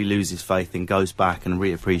play out if he loses faith and goes back and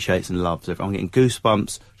reappreciates and loves it. I'm getting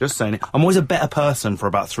goosebumps just saying it. I'm always a better person for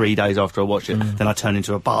about 3 days after I watch it. Then I turn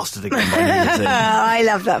into a bastard again by New Year's Eve. I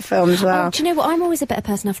love that film as well. Do you know what? I'm always a better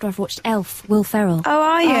person after I've watched Elf, Will Ferrell. Oh,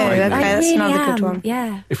 are you? Okay, that's really another good one.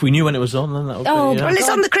 Yeah. If we knew when it was on, then that would be... Well, it's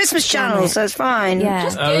on the Christmas channel, so it's fine. Yeah.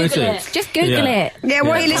 Just Google it. Just Google it. Yeah,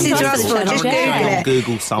 what are you listening to us for? Just Google it.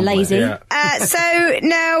 Google somewhere. Lazy. Yeah. So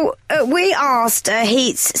now we asked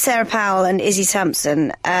Heat's Sarah Powell and Issy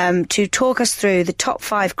Sampson to talk us through the top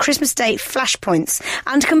 5 Christmas Day flashpoints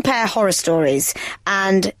and compare horror stories.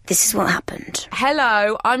 And this is what happened.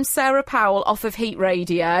 Hello, I'm Sarah Powell off of Heat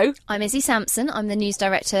Radio. I'm Issy Sampson. I'm the news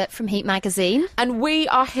director from Heat Magazine. And we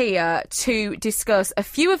are here to discuss a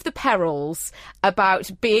few of the perils about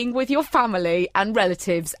being with your family and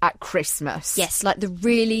relatives at Christmas. Yes, like the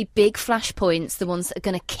really big flashpoints, the ones that are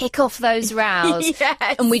going to kick off those rows.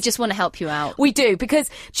 Yes. And we just want to help you out. We do, because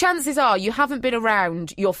chances are you haven't been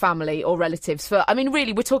around your family or relatives for, I mean,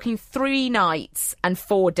 really, we're talking 3 nights and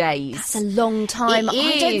 4 days. That's a long time. It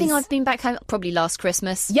I don't is. think I've been back home, probably last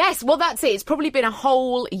Christmas. Yes, well, that's it. It's probably been a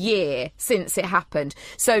whole year since it happened.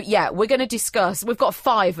 So, yeah, we're going to discuss. We've got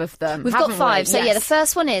 5 of them. We've got 5. So, yes. yeah, the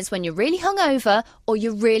first one is when you're really hungover or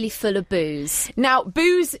you're really full of booze. Now,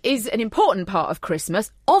 booze is an important part of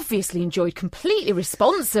Christmas, obviously enjoyed completely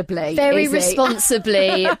responsibly. Very Issy.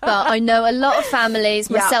 responsibly, but I know a lot of families,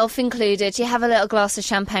 myself included, you have a little glass of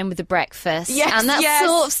champagne with the breakfast. Yes, and that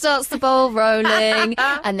sort of starts the ball rolling.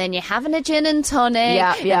 And then you're having a gin and tonic.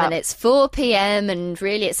 And then it's 4 p.m. and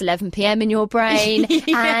really it's 11 p.m. in your brain.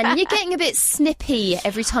 And you're getting a bit snippy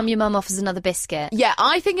every time your mum offers another biscuit. Yeah,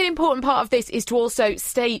 I think an important part of this is to also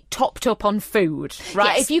stay topped up on food,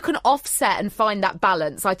 right? Yes. If you can offset and find that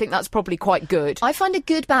balance, I think that's probably quite good. I find a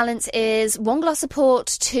good balance is 1 glass of port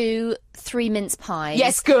to 3 mince pies.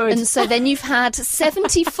 Yes, good. And so then you've had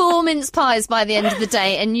 74 mince pies by the end of the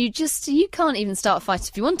day, and you can't even start a fight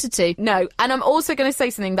if you wanted to. No, and I'm also going to say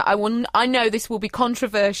something that I know this will be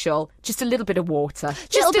controversial. Just a little bit of water.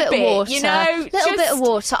 Just a bit of water. You know, little bit of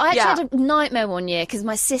water. I actually had a nightmare one year because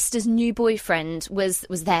my sister's new boyfriend was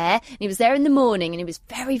there. And he was there in the morning, and he was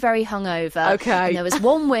very, very hungover. Okay. And there was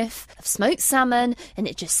one whiff of smoked salmon, and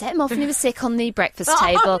it just set him off, and he was sick on the breakfast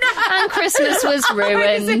table. No. And Christmas was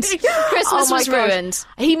ruined. Christmas was ruined.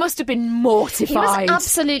 He must have been mortified. He was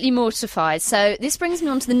absolutely mortified. So this brings me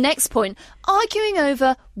on to the next point, arguing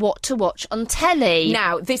over what to watch on telly.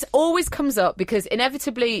 Now, this always comes up because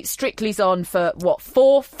inevitably Strictly's on for,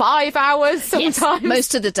 4-5 hours sometimes? Yes,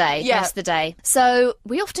 most of the day. Yeah. Most of the day. So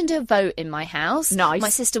we often do a vote in my house. Nice. My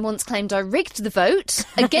sister once claimed I rigged the vote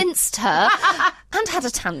against her and had a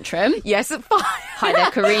tantrum. Yes, fine. Hi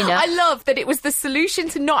there, Karina. I love that it was the solution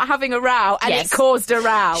to not having a row, and it caused a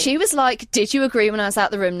row. She was like, did you agree when I was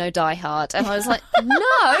out the room, no Die Hard? And I was like,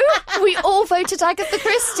 no, we all voted Agatha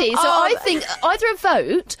Christie. So I think either a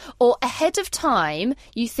vote or ahead of time,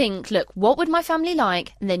 you think, look, what would my family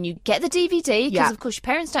like? And then you get the DVD, because of course your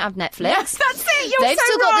parents don't have Netflix. Yes, that's it. They've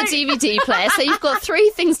still got the DVD player, so you've got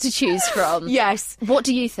 3 things to choose from. Yes. What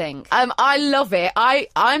do you think? I love it.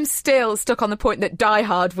 I'm still stuck on the point that Die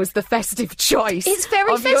Hard was the festive choice. It's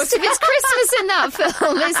very festive. It's Christmas in that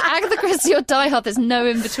film. It's Agatha Christie or Die Hard. There's no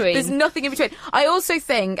in between. There's nothing in between. I also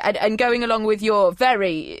think, and going along with your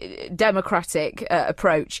very democratic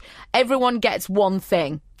approach, everyone gets one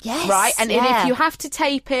thing. Yes, right? And if you have to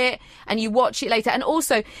tape it and you watch it later, and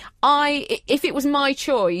also, if it was my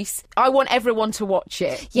choice, I want everyone to watch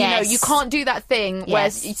it. Yes. You know, you can't do that thing where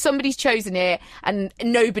somebody's chosen it and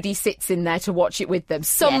nobody sits in there to watch it with them.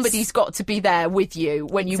 Somebody's got to be there with you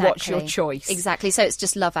when you watch your choice. Exactly. So it's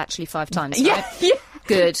just Love Actually 5 times, right? Yeah.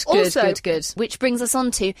 Good. Which brings us on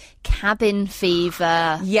to cabin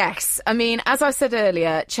fever. Yes. I mean, as I said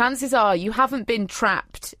earlier, chances are you haven't been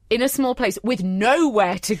trapped in a small place with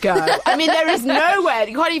nowhere to go. I mean, there is nowhere.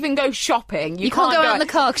 You can't even go shopping. You can't go out in the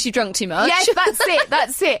car because you drunk too much. Yes,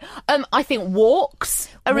 that's it. I think walks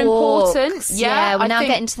are important. Yeah, we're now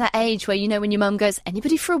getting to that age where, you know, when your mum goes,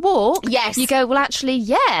 anybody for a walk? Yes. You go, well, actually,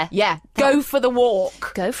 yeah. Yeah, go for the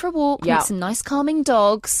walk. Go for a walk, meet some nice calming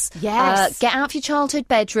dogs. Yes. Get out of your childhood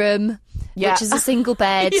bedroom. Yeah. Which is a single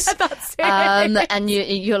bed. Yeah, that's it. And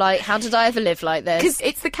you're like, how did I ever live like this? Because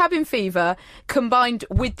it's the cabin fever combined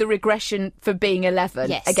with the regression for being 11,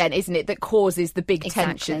 again, isn't it, that causes the big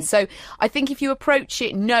tension. So I think if you approach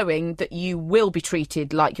it knowing that you will be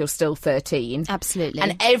treated like you're still 13. Absolutely.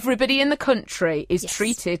 And everybody in the country is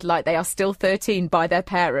treated like they are still 13 by their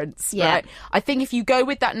parents, right? I think if you go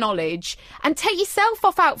with that knowledge and take yourself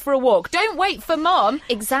off out for a walk, don't wait for mum.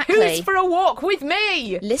 Exactly. Who's for a walk with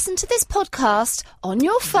me? Listen to this podcast on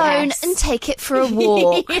your phone and take it for a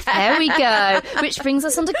walk. There we go. Which brings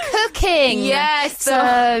us on to cooking. Yes.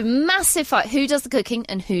 So, massive fight. Who does the cooking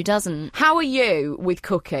and who doesn't? How are you with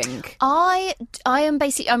cooking? I am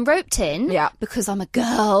basically, I'm roped in because I'm a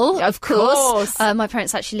girl, of course. My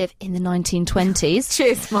parents actually live in the 1920s.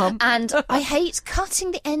 Cheers, Mum. And I hate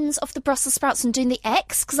cutting the ends off the Brussels sprouts and doing the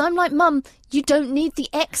X, because I'm like, Mum, you don't need the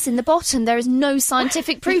X in the bottom. There is no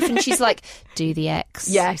scientific proof. And she's like, do the X.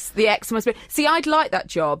 Yes, the X must be. See, I'd like that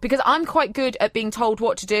job because I'm quite good at being told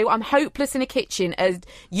what to do. I'm hopeless in a kitchen as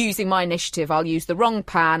using my initiative. I'll use the wrong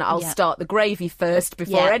pan. I'll start the gravy first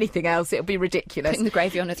before anything else. It'll be ridiculous. Putting the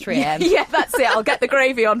gravy on at 3am. Yeah, that's it. I'll get the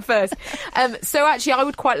gravy on first. So actually, I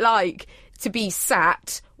would quite like to be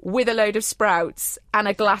sat with a load of sprouts and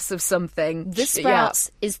a glass of something. The sprouts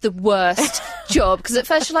is the worst job, because at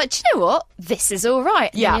first you're like, do you know what? This is all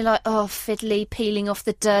right. And you're like, oh, fiddly, peeling off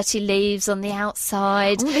the dirty leaves on the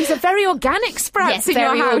outside. Oh, these are very organic sprouts in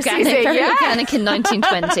your house, organic, is it? Very organic in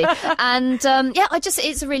 1920. And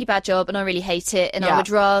it's a really bad job and I really hate it. And I would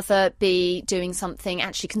rather be doing something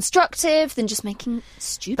actually constructive than just making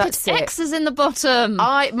stupid X's in the bottom.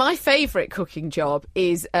 My favourite cooking job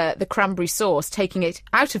is the cranberry sauce, taking it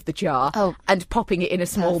out of the jar and popping it in a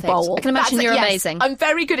small bowl. I can imagine you're amazing. I'm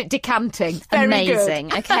very good at decanting. Very amazing.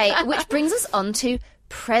 Good. Okay, which brings us on to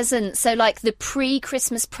presents. So like the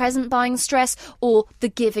pre-Christmas present buying stress or the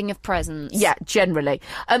giving of presents. Yeah, generally.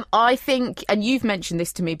 I think, and you've mentioned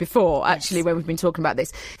this to me before, actually, when we've been talking about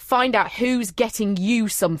this, find out who's getting you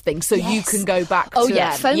something so you can go back to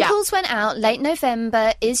them. Phone calls went out late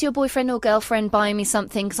November. Is your boyfriend or girlfriend buying me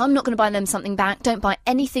something? Because I'm not going to buy them something back. Don't buy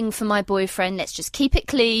anything for my boyfriend. Let's just keep it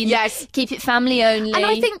clean. Yes. Keep it family only. And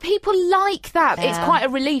I think people like that. Yeah. It's quite a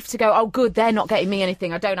relief to go, oh, good, they're not getting me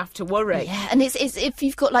anything. I don't have to worry. Yeah, and it if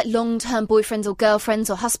you've got like long-term boyfriends or girlfriends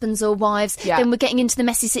or husbands or wives, then we're getting into the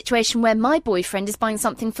messy situation where my boyfriend is buying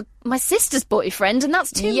something for my sister's boyfriend, and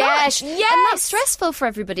that's too much. And that's stressful for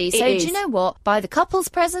everybody. So do you know what? Buy the couple's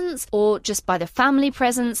presents or just buy the family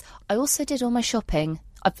presents. I also did all my shopping.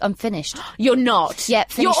 I'm finished. You're not? Yep,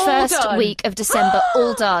 finished first week of December,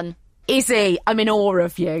 all done. Izzy, I'm in awe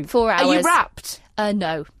of you. 4 hours. Are you wrapped?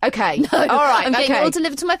 No. Okay. No. All right. I'm getting it all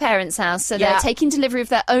delivered to my parents' house, so they're taking delivery of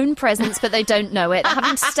their own presents, but they don't know it. They're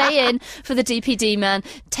having to stay in for the DPD man,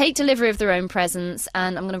 take delivery of their own presents,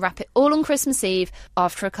 and I'm going to wrap it all on Christmas Eve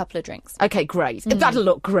after a couple of drinks. Okay, great. That'll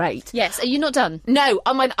look great. Yes. Are you not done? No.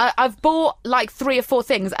 I've bought like 3 or 4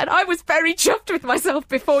 things, and I was very chuffed with myself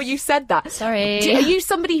before you said that. Sorry. Are you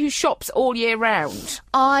somebody who shops all year round?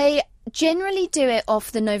 I generally do it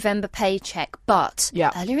off the November paycheck, but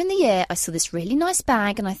earlier in the year I saw this really nice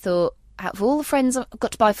bag and I thought, out of all the friends I've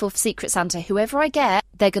got to buy for Secret Santa, whoever I get,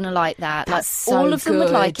 they're going to like that. That's so all of them would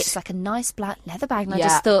good. like it. It's like a nice black leather bag, and I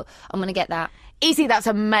just thought, I'm going to get that. Izzy, that's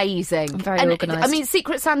amazing. I'm very organised. I mean,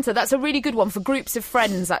 Secret Santa, that's a really good one for groups of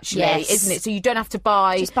friends, actually, Yes. isn't it? So you don't have to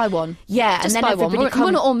buy... Just buy one. Yeah, Just and then buy everybody one. comes...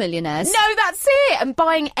 We're not all millionaires. No, that's it. And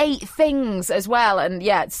buying 8 things as well. And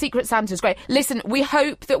yeah, Secret Santa's great. Listen, we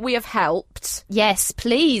hope that we have helped. Yes,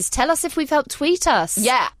 please. Tell us if we've helped. Tweet us.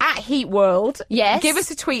 Yeah, at Heat World. Yes. Give us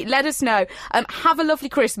a tweet. Let us know. Have a lovely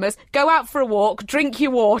Christmas. Go out for a walk. Drink your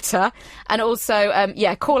water. And also,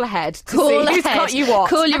 call ahead to see who's got you what.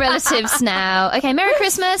 Call your relatives now. Okay, Merry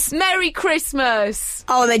Christmas. Merry Christmas.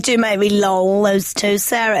 Oh, they do make me lol, those two,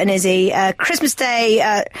 Sarah and Izzy. Christmas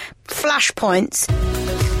Day flashpoints.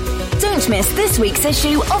 Don't miss this week's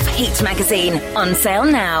issue of Heat magazine, on sale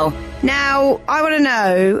now. Now, I want to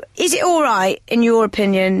know, is it all right, in your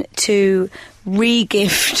opinion, to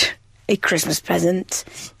re-gift a Christmas present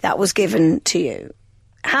that was given to you?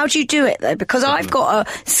 How do you do it, though? Because I've got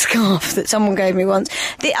a scarf that someone gave me once.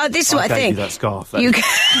 This is what I think. You that scarf. I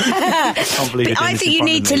think you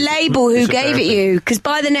need to label who gave it you, because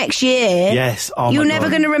by the next year, you're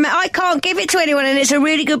never going to remember. I can't give it to anyone, and it's a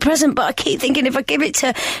really good present, but I keep thinking if I give it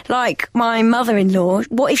to, like, my mother-in-law,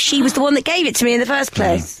 what if she was the one that gave it to me in the first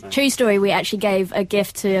place? True story, we actually gave a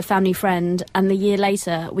gift to a family friend, and the year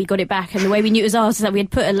later, we got it back, and the way we knew it was ours is that we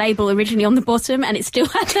had put a label originally on the bottom, and it still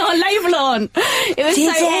had our label on. It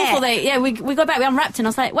was so awful. We got back, we unwrapped it, and I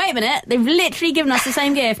was like, wait a minute, they've literally given us the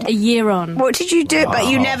same gift a year on. What did you do? But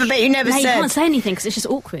you never said. You can't say anything because it's just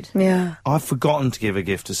awkward. Yeah. I've forgotten to give a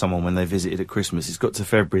gift to someone when they visited at Christmas. It's got to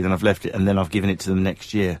February, then I've left it, and then I've given it to them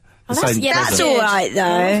next year. That's all right, though.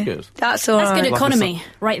 That's good. That's all right. That's good economy,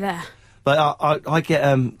 right there. But I get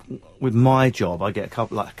with my job, I get a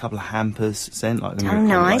couple of hampers sent. Like, nice.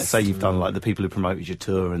 Like, say you've done like the people who promoted your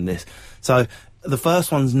tour and this. So the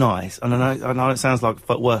first one's nice, and I know it sounds like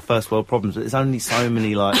first world problems, but there's only so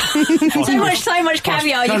many like so much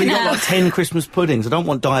caviar you can got have. like 10 Christmas puddings. I don't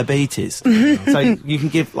want diabetes, so you can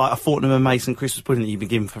give like a Fortnum and Mason Christmas pudding that you've been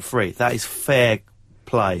given for free. That is fair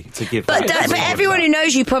play to give. But everyone who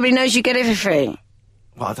knows you probably knows you get it for free.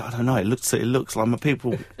 Well, I don't know. It looks like my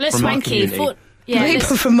people Less from my swanky. community.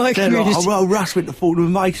 People from my community. Like, Russ went to Fortnum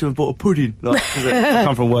and Mason and bought a pudding. Like, 'cause I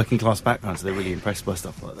come from a working class background, so they're really impressed by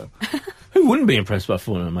stuff like that. Who wouldn't be impressed by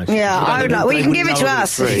Fortnum and Mason? Yeah, I would like. Well, you can give it to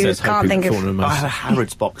us if you can't think of. I had a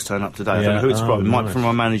Harrods box turn up today. I don't know who it's from. Mike from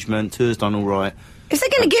my management. Tour's done all right. If they're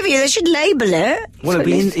going to give you, they should label it. Well,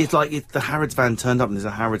 it's like if the Harrods van turned up and there's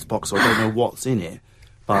a Harrods box, so I don't know what's in it.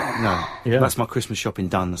 But no, that's my Christmas shopping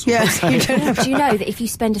done. That's what I'm saying. Do you know that if you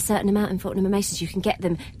spend a certain amount in Fortnum and Mason's, you can get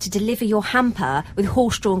them to deliver your hamper with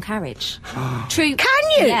horse-drawn carriage? True. Can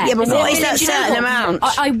you? Yeah, but what is that certain amount?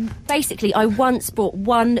 I once bought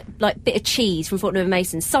one like bit of cheese from Fortnum and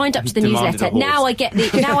Mason's, signed up to the newsletter. Now I get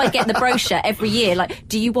the brochure every year. Like,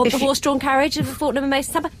 do you want the horse-drawn carriage of Fortnum and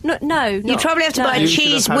Mason's hamper? No. You probably have to buy a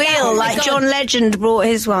cheese wheel, like John Legend brought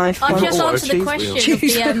his wife. I've just answered the question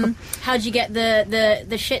of how do you get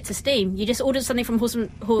the shit to steam. You just order something from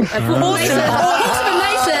Horseman Masons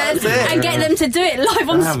and get them to do it live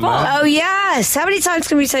on the spot. Oh yes. How many times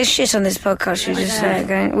can we say shit on this podcast? You just say it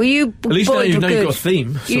again. Well, you at least you know you've got a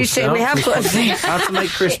theme. You see, we have got a theme. How to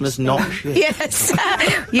make Christmas not shit. Yes.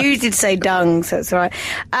 You did say dung, so that's all right.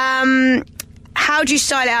 How do you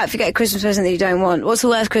style it out if you get a Christmas present that you don't want? What's the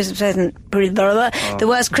worst Christmas present? The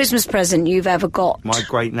worst Christmas present you've ever got? My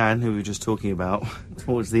great nan, who we were just talking about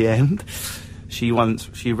towards the end, she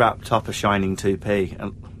wrapped up a shining 2p.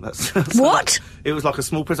 And that's what? It was like a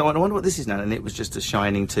small present. I wonder what this is now, and it was just a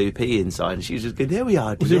shining 2p inside. And she was just going, "There we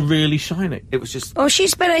are." Was it really shining? It was just. Oh, she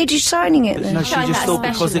spent ages shining it. Then. No, she just thought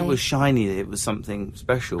because it was shiny, it was something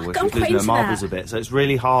special. Where she was losing her marbles a bit. So it's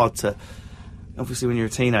really hard to. obviously when you're a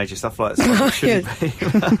teenager, stuff like that shouldn't be.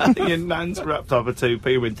 Your nan's wrapped up a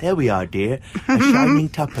 2p with, there we are, dear, a shining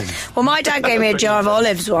tuppence. Well, my dad gave me a jar of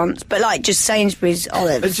olives once, but like just Sainsbury's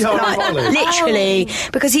olives. A jar of olives? Literally.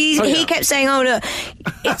 Because he kept saying, oh, look,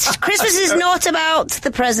 Christmas is not about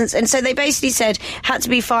the presents. And so they basically said, had to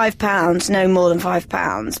be £5, no more than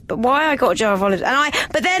 £5. But why I got a jar of olives?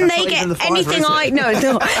 But then they get anything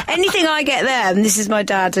anything I get them, this is my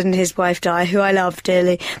dad and his wife Di, who I love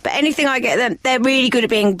dearly, but anything I get them, they're really good at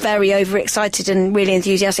being very overexcited and really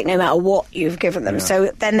enthusiastic no matter what you've given them.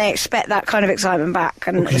 So then they expect that kind of excitement back,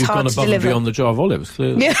 and it's hard to deliver. You've gone above and beyond the jar of olives,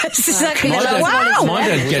 clearly. Yes, exactly. My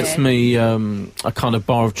dad gets me a kind of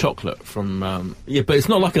bar of chocolate from, but it's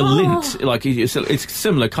not like a lint, like it's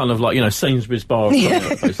similar kind of like, Sainsbury's bar of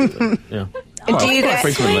chocolate, basically. Yeah.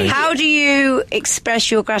 How do you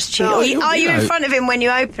express your gratitude? Are you in front of him when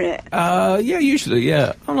you open it? Yeah, usually,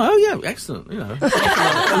 yeah. I'm like, oh yeah, excellent, another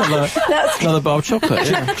bar of chocolate.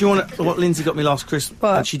 Yeah. Do you want what Lindsay got me last Christmas?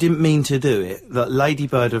 And she didn't mean to do it. That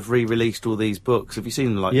Ladybird have re-released all these books. Have you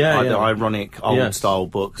seen them? Like ironic old style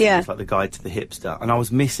books? Yeah. It's like the Guide to the Hipster. And I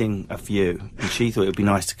was missing a few, and she thought it would be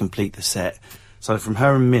nice to complete the set. So from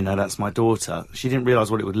her and Minna, that's my daughter, she didn't realise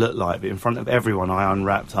what it would look like, but in front of everyone I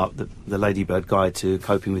unwrapped up the Ladybird Guide to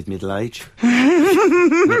Coping with Middle Age.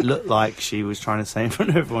 It looked like she was trying to say in front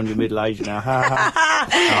of everyone, you're middle aged now, ha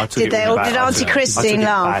ha. Did Auntie Christine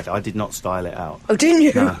laugh? I did not style it out. Oh, didn't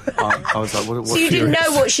you? No, I was like, what? So you didn't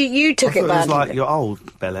know what you took it bad? It was like, you're old,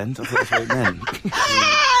 Bellend. I thought that's what it meant.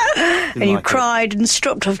 And you cried and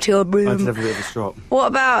stropped off to your room. I did have a bit of a strop. What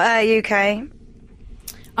about UK?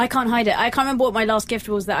 I can't hide it. I can't remember what my last gift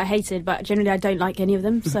was that I hated, but generally I don't like any of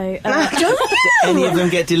them, so... Did any of them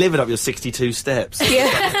get delivered up your 62 steps?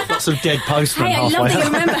 Yeah. Lots of dead postmen halfway. I love that you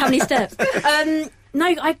remember how many steps. No,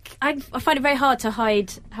 I find it very hard to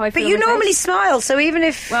hide how I feel. But you normally smile, so even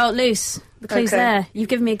if... Well, Luce, the clue's there. You've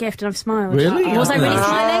given me a gift and I've smiled. Really? Was I really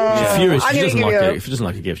smiling? She's furious. If she doesn't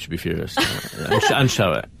like a gift, she'd be furious. And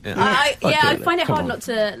show it. Yeah. I find it hard not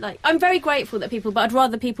to, like... I'm very grateful that people... But I'd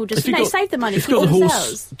rather people just, save the money for themselves. If you've got the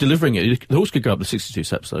horse delivering it, the horse could go up the 62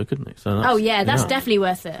 steps, though, couldn't it? So that's definitely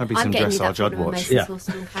worth it. That'd be some dressage I'd watch.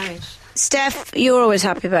 Steph, you're always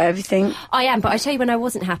happy about everything. I am, but I tell you when I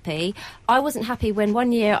wasn't happy when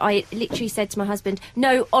one year I literally said to my husband,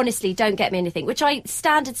 no, honestly, don't get me anything, which I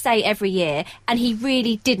standard say every year, and he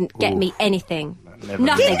really didn't get me anything.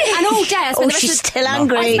 Nothing. And all day I spent the rest she's still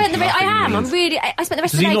angry. I spent the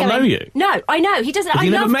rest of the day going... Does he not know you? No, I know. He doesn't.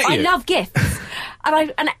 I love gifts.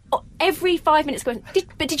 and every 5 minutes going,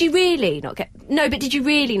 did you really not get... No, but did you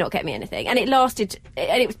really not get me anything? And it lasted...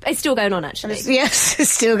 And it's still going on, actually. Yes,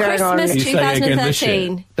 it's still going on. Christmas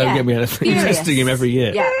 2013. Don't get me anything. You're testing him every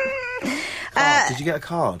year. Yeah. Did you get a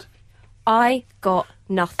card? I got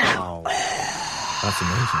nothing. Oh. That's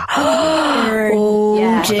amazing. Oh,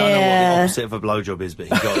 yeah. I don't know what the opposite of a blowjob is, but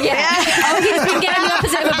he got it. He's been getting the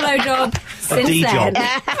opposite of a blowjob since D-job.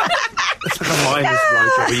 then. It's like a mindless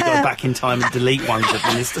blowjob where you go back in time and delete ones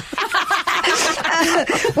administered.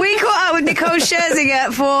 We caught up with Nicole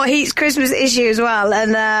Scherzinger for Heat's Christmas issue as well,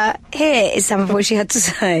 and here is some of what she had to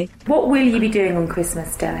say. What will you be doing on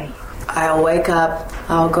Christmas Day? I'll wake up,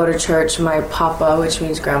 I'll go to church. My papa, which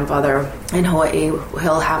means grandfather, in Hawaii,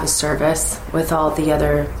 he'll have a service with all the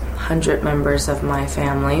other 100 members of my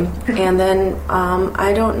family. And then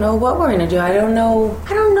I don't know what we're going to do. I don't know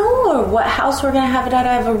what house we're going to have it at.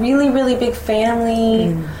 I have a really, really big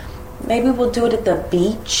family. Maybe we'll do it at the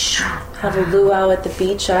beach. Have a luau at the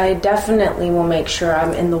beach. I definitely will make sure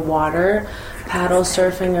I'm in the water, paddle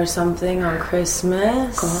surfing or something on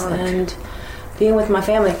Christmas. And being with my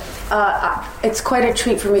family. It's quite a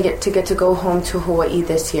treat for me to get to go home to Hawaii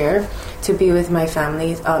this year to be with my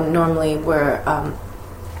family. Normally we're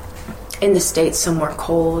in the States somewhere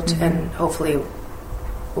cold and hopefully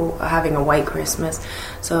having a white Christmas.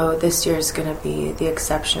 So this year is going to be the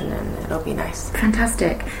exception and it'll be nice.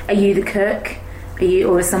 Fantastic. Are you the cook?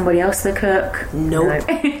 Or is somebody else the cook? Nope.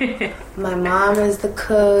 No. My mom is the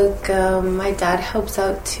cook. My dad helps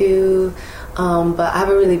out too. But I have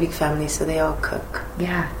a really big family, so they all cook.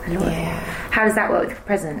 Yeah, I love it. How does that work with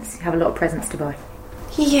presents? You have a lot of presents to buy?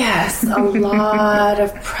 Yes, a lot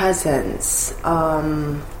of presents.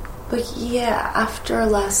 But yeah, after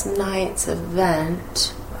last night's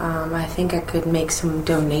event, I think I could make some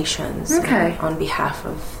donations on behalf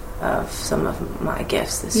of some of my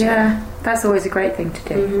gifts this year. Yeah, that's always a great thing to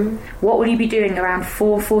do. What will you be doing around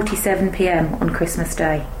 4:47 p.m. on Christmas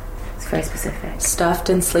Day? It's very specific. Stuffed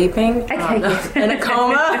and sleeping. In a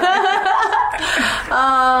coma.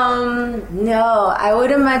 No, I would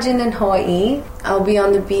imagine in Hawaii, I'll be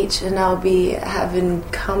on the beach and I'll be having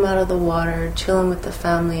come out of the water, chilling with the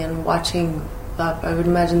family and watching that, but I would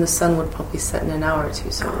imagine the sun would probably set in an hour or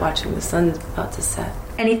two, so watching the sun is about to set.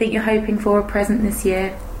 Anything you're hoping for a present this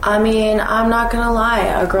year? I mean, I'm not gonna lie,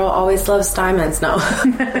 a girl always loves diamonds. No.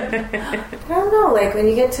 I don't know, like when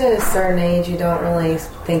you get to a certain age, you don't really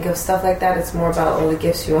think of stuff like that. It's more about all the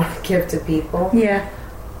gifts you want to give to people. Yeah.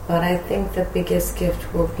 But I think the biggest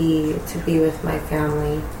gift will be to be with my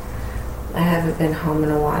family. I haven't been home in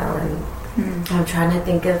a while, and I'm trying to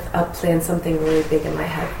think of plan something really big in my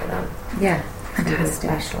head for them. Yeah, something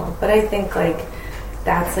special. But I think like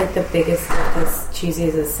that's like the biggest gift, as cheesy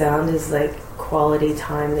as it sounds, is like quality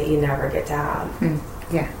time that you never get to have.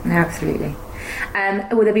 Yeah, absolutely.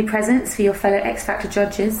 Will there be presents for your fellow X Factor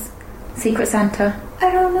judges? Secret Santa?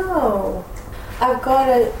 I don't know. I've got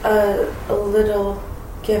a little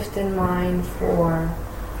gift in mind for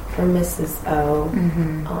Mrs. O.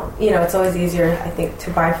 You know, it's always easier, I think,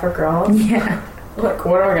 to buy for girls. Yeah. Like,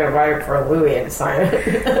 what am I going to buy for Louis and Simon?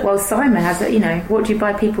 Well, Simon has it, you know. What do you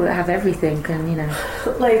buy people that have everything? And, you know.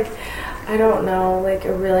 Like, I don't know, like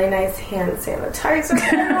a really nice hand sanitizer.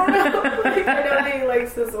 I don't know. Like, I know he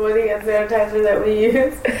likes this woody hand sanitizer that we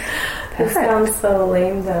use. It sounds so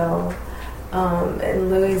lame, though.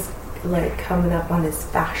 And Louis like coming up on his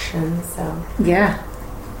fashion, so yeah.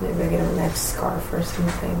 Maybe I get him a nice scarf or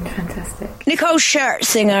something. Fantastic. Nicole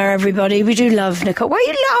Scherzinger, everybody. We do love Nicole. Why are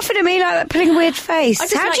you laughing at me like that, putting a weird face?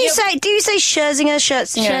 How do you say? Do you say Scherzinger,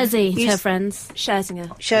 Scherzinger? Scherzy, her friends. Scherzinger.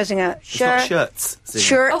 Scherzinger. It's not shirts.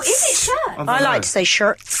 Shirts. Oh, is it shirts? I like to say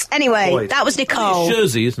shirts. Anyway, that was Nicole.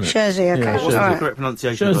 Jersey, isn't it? Jersey, okay. Yeah, what's the correct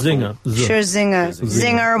pronunciation? Scherzinger. Scherzinger.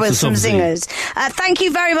 Zinger with some zingers. Thank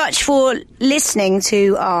you very much for listening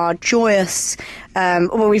to our joyous...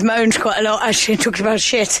 well, we've moaned quite a lot, actually, talking about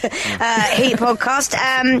shit. Heat podcast.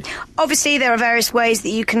 Obviously, there are various ways that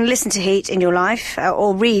you can listen to Heat in your life,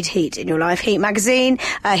 or read Heat in your life. Heat Magazine,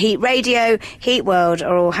 Heat Radio, Heat World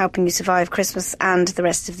are all helping you survive Christmas and the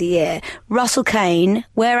rest of the year. Russell Kane,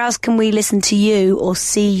 where else can we listen to you, or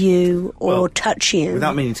see you, or touch you?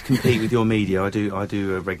 Without meaning to compete with your media, I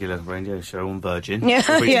do a regular radio show on Virgin. Yeah,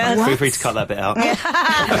 feel free to cut that bit out.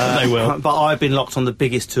 They will. But I've been locked on the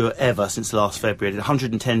biggest tour ever since last February. I did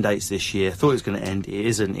 110 dates this year. Thought it was going to end. It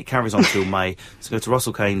isn't. It carries on till May. So go to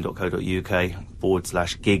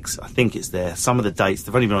russellkane.co.uk/gigs. I think it's there. Some of the dates,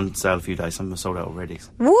 they've only been on sale a few days. Some have sold out already.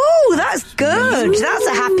 Woo, that's good. That's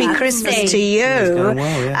a happy Christmas to you. Yeah, it's going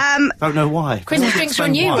well, yeah. Don't know why. Christmas drinks are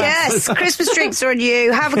on you. Yes, Christmas drinks are on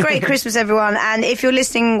you. Have a great Christmas, everyone. And if you're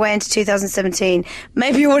listening way into 2017,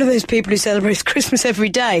 maybe you're one of those people who celebrates Christmas every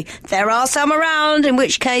day. There are some around, in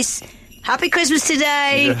which case... Happy Christmas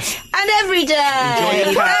today and every day.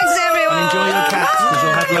 Enjoy your cats. Thanks, everyone. And enjoy your cats, because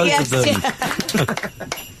you'll have loads of them.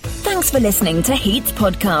 Thanks for listening to Heat's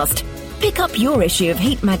podcast. Pick up your issue of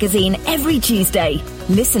Heat Magazine every Tuesday.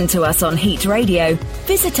 Listen to us on Heat Radio.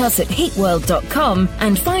 Visit us at heatworld.com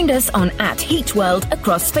and find us on @HeatWorld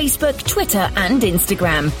across Facebook, Twitter and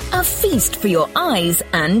Instagram. A feast for your eyes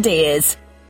and ears.